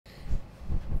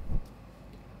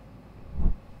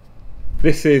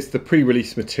This is the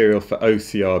pre-release material for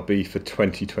OCRB for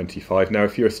 2025. Now,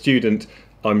 if you're a student,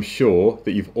 I'm sure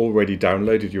that you've already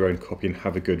downloaded your own copy and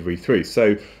have a good read through.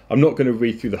 So I'm not going to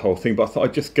read through the whole thing, but I thought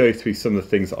I'd just go through some of the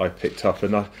things that I picked up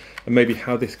and maybe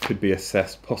how this could be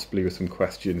assessed, possibly with some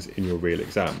questions in your real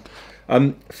exam.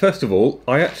 First of all,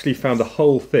 I actually found the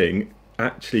whole thing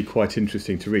actually quite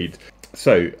interesting to read.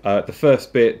 So the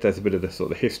first bit, there's a bit of the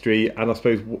sort of history, and I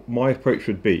suppose my approach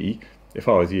would be, if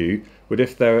I was you, would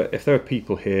if there are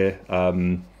people here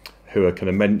who are kind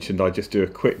of mentioned, I'd just do a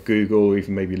quick Google, or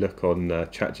even maybe look on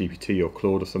ChatGPT or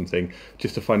Claude or something,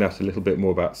 just to find out a little bit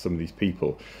more about some of these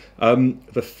people.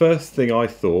 The first thing I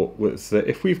thought was that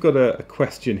if we've got a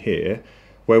question here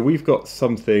where we've got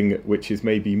something which is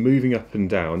maybe moving up and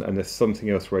down and there's something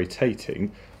else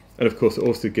rotating, and of course it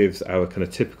also gives our kind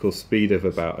of typical speed of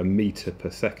about 1 meter per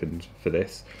second for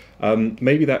this,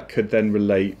 maybe that could then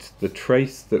relate the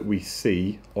trace that we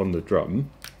see on the drum,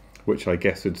 which I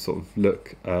guess would sort of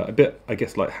look a bit, I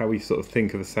guess, like how we sort of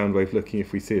think of a sound wave looking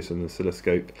if we see it on the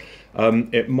oscilloscope.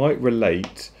 It might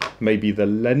relate maybe the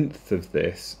length of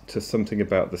this to something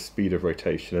about the speed of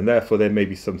rotation, and therefore there may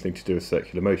be something to do with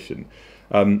circular motion.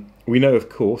 We know, of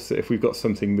course, that if we've got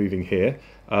something moving here,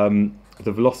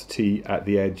 the velocity at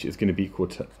the edge is going to be equal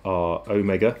to r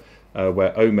omega,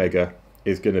 where omega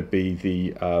is going to be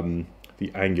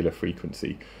the angular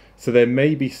frequency. So there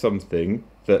may be something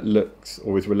that looks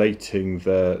or is relating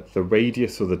the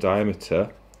radius or the diameter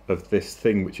of this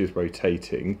thing which is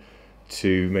rotating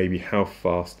to maybe how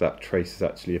fast that trace is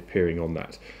actually appearing on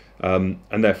that.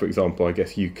 And there, for example, I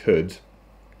guess you could,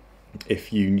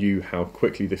 if you knew how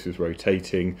quickly this was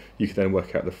rotating, you could then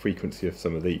work out the frequency of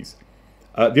some of these.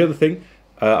 The other thing,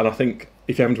 and I think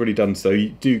if you haven't already done so, you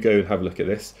do go and have a look at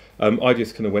this. I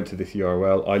just kind of went to this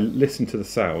URL, I listened to the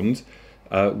sound,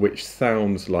 which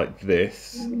sounds like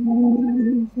this.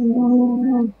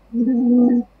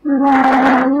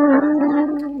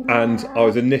 And I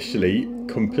was initially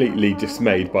completely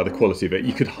dismayed by the quality of it.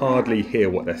 You could hardly hear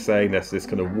what they're saying. There's this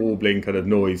kind of warbling kind of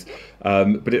noise,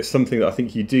 but it's something that I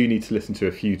think you do need to listen to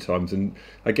a few times and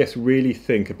I guess really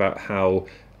think about how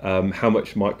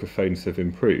much microphones have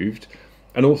improved.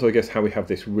 And also, I guess, how we have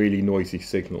this really noisy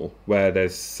signal where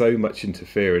there's so much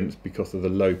interference because of the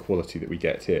low quality that we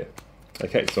get here.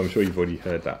 Okay, so I'm sure you've already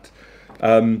heard that.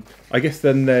 I guess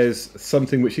then there's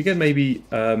something which again maybe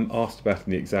asked about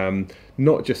in the exam,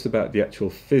 not just about the actual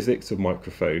physics of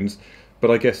microphones, but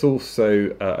I guess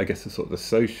also I guess the sort of the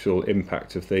social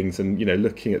impact of things. And you know,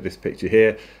 looking at this picture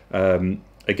here,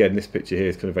 again, this picture here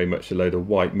is kind of very much a load of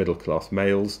white middle class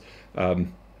males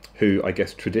who I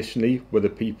guess traditionally were the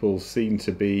people seen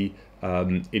to be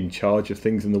in charge of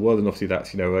things in the world, and obviously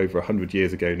that's, you know, over 100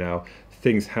 years ago now.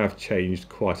 Things have changed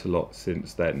quite a lot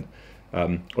since then.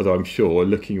 Although I'm sure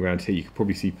looking around here you could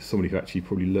probably see somebody who actually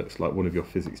probably looks like one of your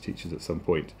physics teachers at some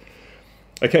point.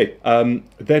 Okay,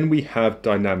 then we have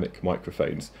dynamic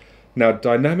microphones. Now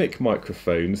dynamic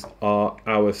microphones are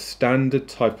our standard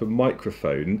type of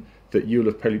microphone that you'll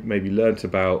have probably maybe learnt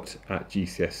about at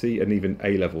GCSE and even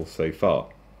A-level so far.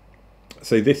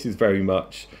 So this is very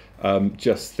much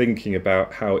just thinking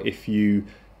about how if you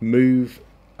move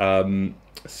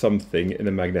something in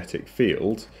a magnetic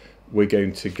field, we're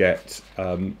going to get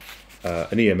an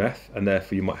EMF, and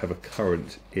therefore you might have a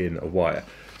current in a wire.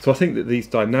 So I think that these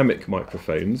dynamic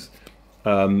microphones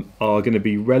are going to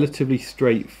be relatively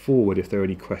straightforward if there are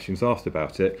any questions asked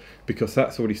about it, because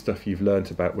that's already stuff you've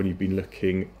learnt about when you've been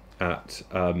looking at,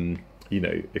 you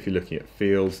know, if you're looking at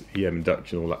fields, EM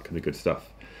induction, all that kind of good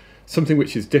stuff. Something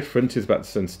which is different is about the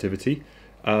sensitivity,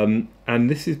 and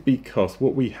this is because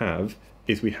what we have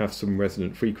is we have some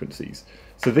resonant frequencies.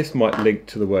 So this might link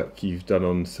to the work you've done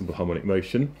on simple harmonic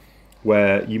motion,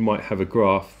 where you might have a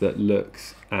graph that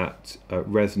looks at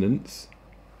resonance.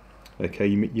 Okay,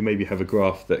 you maybe have a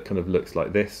graph that kind of looks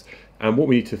like this, and what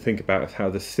we need to think about is how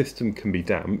the system can be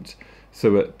damped.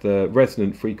 So at the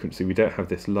resonant frequency we don't have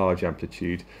this large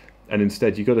amplitude, and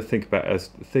instead you've got to think about, as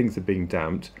things are being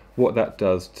damped, what that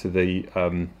does to the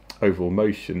overall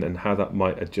motion and how that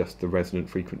might adjust the resonant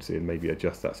frequency and maybe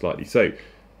adjust that slightly. So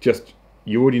just,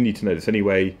 you already need to know this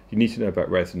anyway, you need to know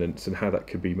about resonance and how that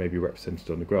could be maybe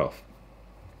represented on the graph.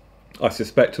 I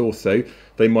suspect also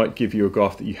they might give you a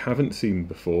graph that you haven't seen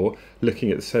before,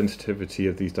 looking at the sensitivity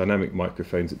of these dynamic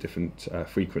microphones at different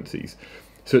frequencies.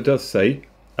 So it does say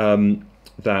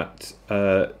that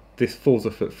this falls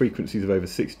off at frequencies of over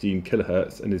 16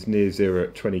 kilohertz and is near zero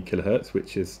at 20 kilohertz,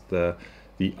 which is the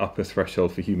upper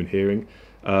threshold for human hearing.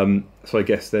 So I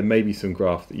guess there may be some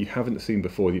graph that you haven't seen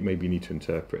before that you maybe need to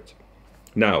interpret.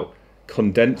 Now,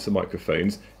 condenser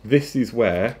microphones, this is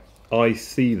where I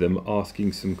see them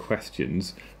asking some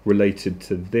questions related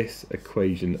to this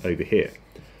equation over here.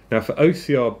 Now for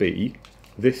OCRB,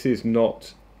 this is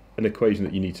not an equation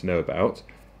that you need to know about.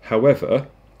 However,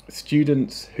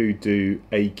 students who do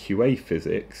AQA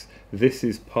physics, this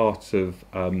is part of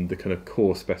the kind of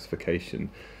core specification.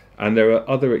 And there are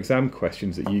other exam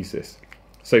questions that use this.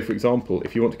 So for example,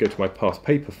 if you want to go to my past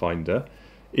paper finder,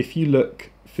 if you look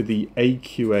for the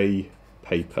AQA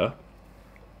paper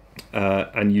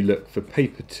and you look for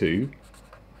paper 2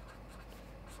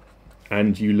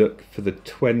 and you look for the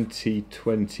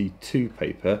 2022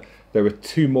 paper, there are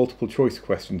 2 multiple choice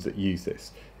questions that use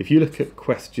this. If you look at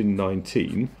question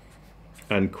 19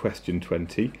 and question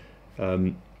 20,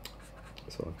 so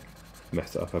I've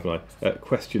messed it up, haven't I?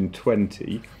 Question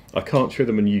 20, I can't show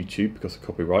them on YouTube because of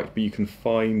copyright, but you can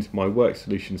find my work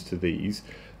solutions to these.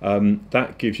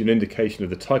 That gives you an indication of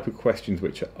the type of questions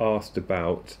which are asked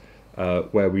about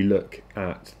where we look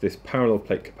at this parallel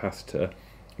plate capacitor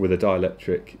with a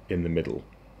dielectric in the middle.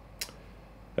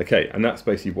 Okay, and that's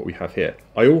basically what we have here.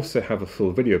 I also have a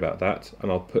full video about that,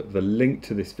 and I'll put the link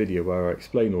to this video where I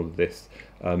explain all of this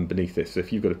beneath this. So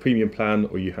if you've got a premium plan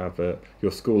or you have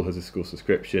your school has a school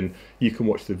subscription, you can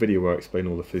watch the video where I explain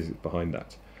all the physics behind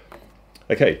that.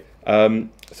 Okay,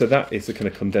 so that is the kind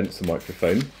of condenser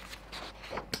microphone.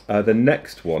 The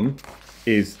next one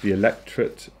is the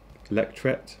electret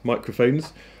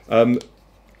microphones.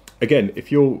 Again,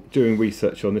 if you're doing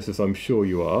research on this, as I'm sure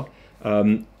you are,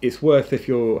 it's worth, if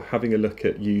you're having a look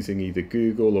at using either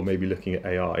Google or maybe looking at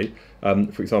AI.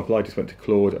 For example, I just went to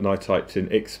Claude and I typed in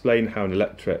explain how an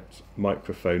electret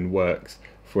microphone works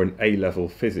for an A-level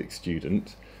physics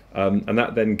student, and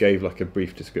that then gave like a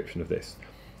brief description of this.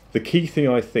 The key thing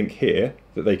I think here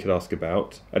that they could ask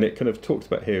about, and it kind of talks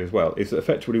about here as well, is that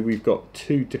effectively we've got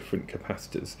 2 different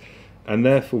capacitors, and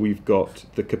therefore we've got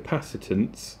the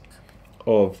capacitance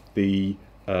of the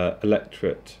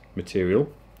electret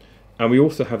material, and we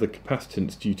also have the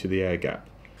capacitance due to the air gap.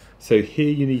 So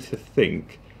here you need to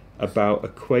think about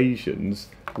equations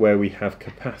where we have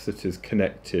capacitors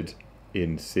connected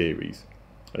in series.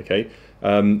 Okay,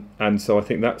 and so I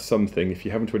think that's something, if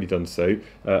you haven't already done so,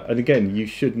 and again, you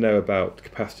should know about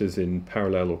capacitors in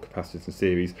parallel or capacitors in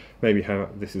series, maybe how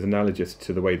this is analogous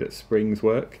to the way that springs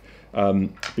work.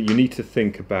 But you need to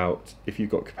think about if you've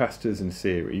got capacitors in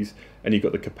series and you've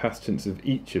got the capacitance of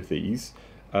each of these,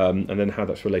 and then how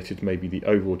that's related to maybe the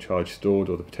overall charge stored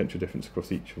or the potential difference across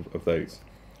each of those.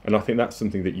 And I think that's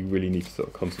something that you really need to sort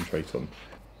of concentrate on.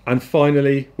 And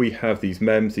finally, we have these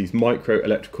MEMS, these micro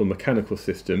electrical mechanical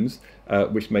systems,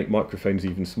 which make microphones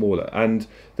even smaller. And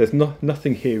there's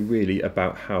nothing here really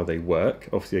about how they work.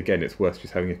 Obviously, again, it's worth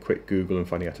just having a quick Google and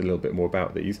finding out a little bit more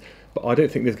about these. But I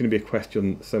don't think there's going to be a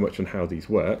question so much on how these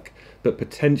work, but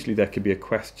potentially there could be a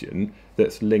question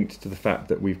that's linked to the fact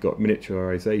that we've got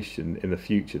miniaturization in the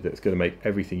future that's going to make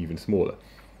everything even smaller.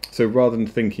 So rather than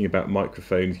thinking about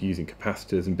microphones using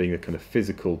capacitors and being a kind of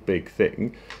physical big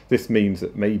thing, this means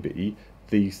that maybe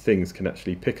these things can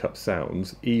actually pick up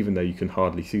sounds even though you can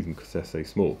hardly see them because they're so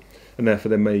small. And therefore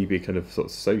there may be a kind of sort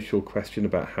of social question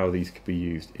about how these could be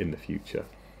used in the future.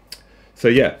 So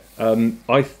yeah,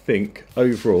 I think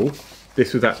overall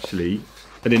this was actually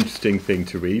an interesting thing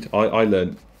to read. I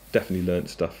definitely learned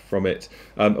stuff from it.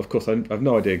 Of course, I've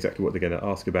no idea exactly what they're going to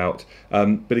ask about,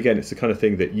 but again, it's the kind of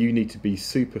thing that you need to be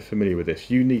super familiar with this.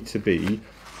 You need to be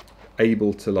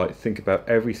able to like think about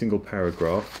every single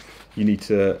paragraph. You need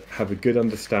to have a good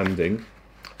understanding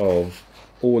of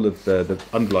all of the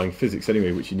underlying physics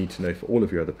anyway, which you need to know for all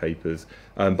of your other papers.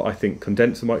 But I think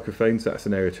condenser microphones, that's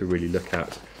an area to really look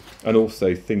at. And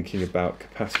also thinking about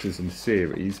capacitors in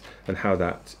series and how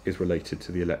that is related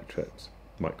to the electret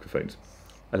microphones.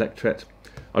 Electret.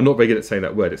 I'm not very good at saying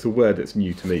that word. It's a word that's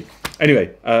new to me.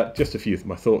 Anyway, just a few of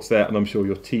my thoughts there, and I'm sure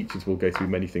your teachers will go through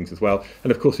many things as well.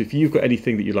 And of course, if you've got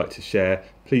anything that you'd like to share,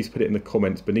 please put it in the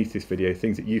comments beneath this video,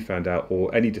 things that you found out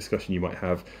or any discussion you might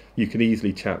have. You can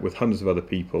easily chat with hundreds of other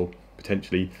people,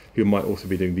 potentially, who might also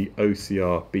be doing the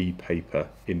OCRB paper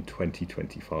in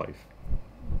 2025.